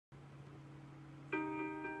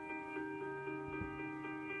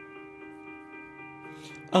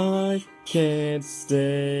I can't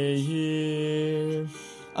stay here.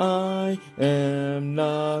 I am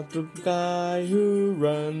not the guy who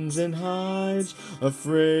runs and hides,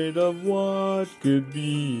 afraid of what could be.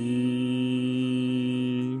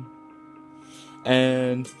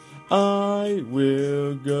 And I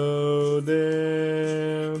will go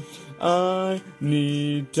there. I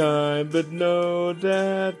need time, but know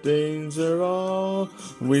that things are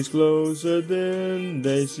always closer than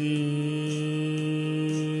they seem.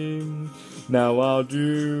 Now I'll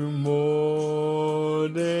do more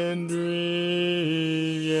than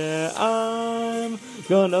dream. Yeah, I'm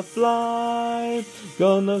gonna fly,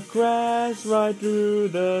 gonna crash right through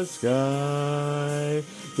the sky.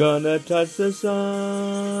 Gonna touch the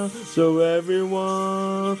sun, so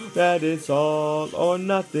everyone that it's all or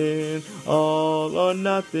nothing, all or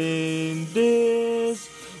nothing. This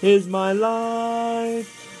is my life,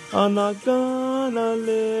 I'm not gonna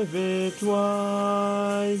live it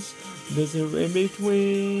twice. There's a in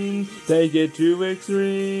between, take it to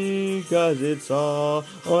extreme, 'cause it's all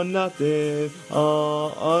or nothing,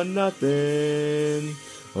 all or nothing,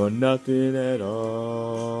 or nothing at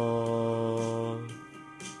all.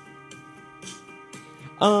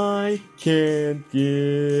 I can't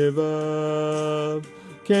give up,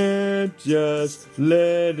 can't just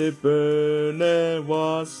let it burn and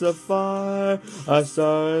watch the fire I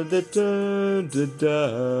started to turn to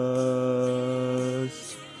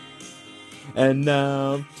dust. And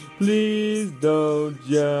now, please don't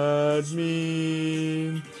judge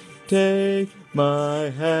me. Take my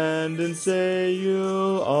hand and say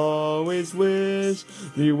you'll always wish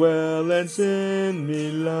me well and send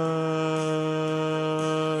me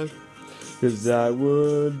love. 'Cause that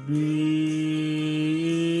would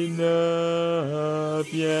be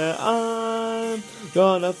enough. Yeah, I'm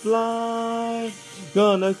gonna fly,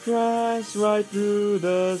 gonna crash right through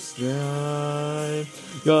the sky.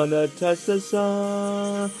 Gonna touch the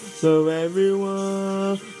sun, so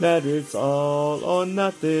everyone that it's all or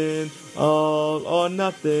nothing, all or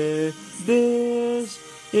nothing. This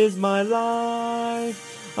is my life,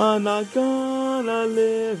 I'm not gonna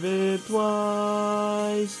live it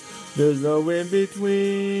twice. There's no in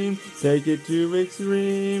between, take it to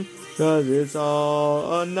extreme, 'cause it's all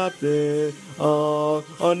or nothing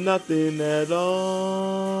at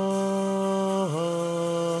all.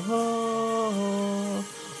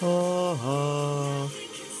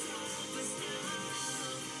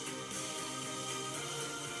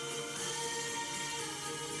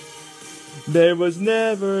 There was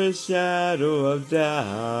never a shadow of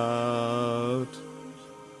doubt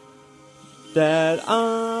that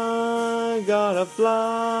I'm gonna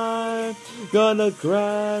fly, gonna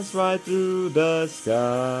crash right through the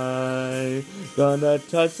sky, gonna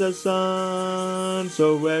touch the sun,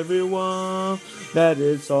 so everyone that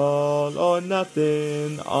it's all or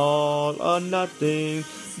nothing, all or nothing.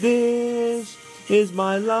 This is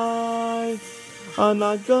my life, I'm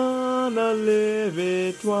not gonna live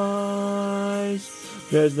it twice.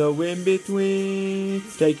 There's no in between,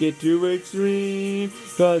 take it to extreme,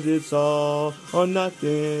 'cause it's all or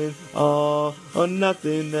nothing at all.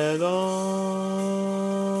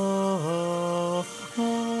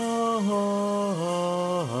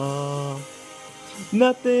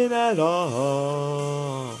 Nothing at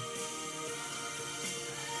all.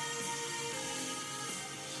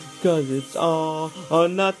 'Cause it's all or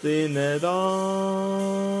nothing at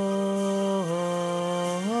all.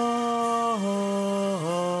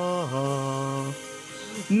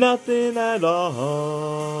 Nothing at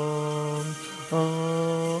all.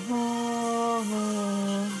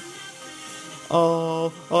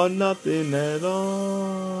 All or nothing at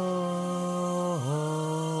all.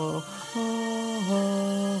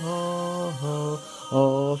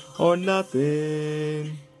 All or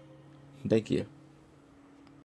nothing. Thank you.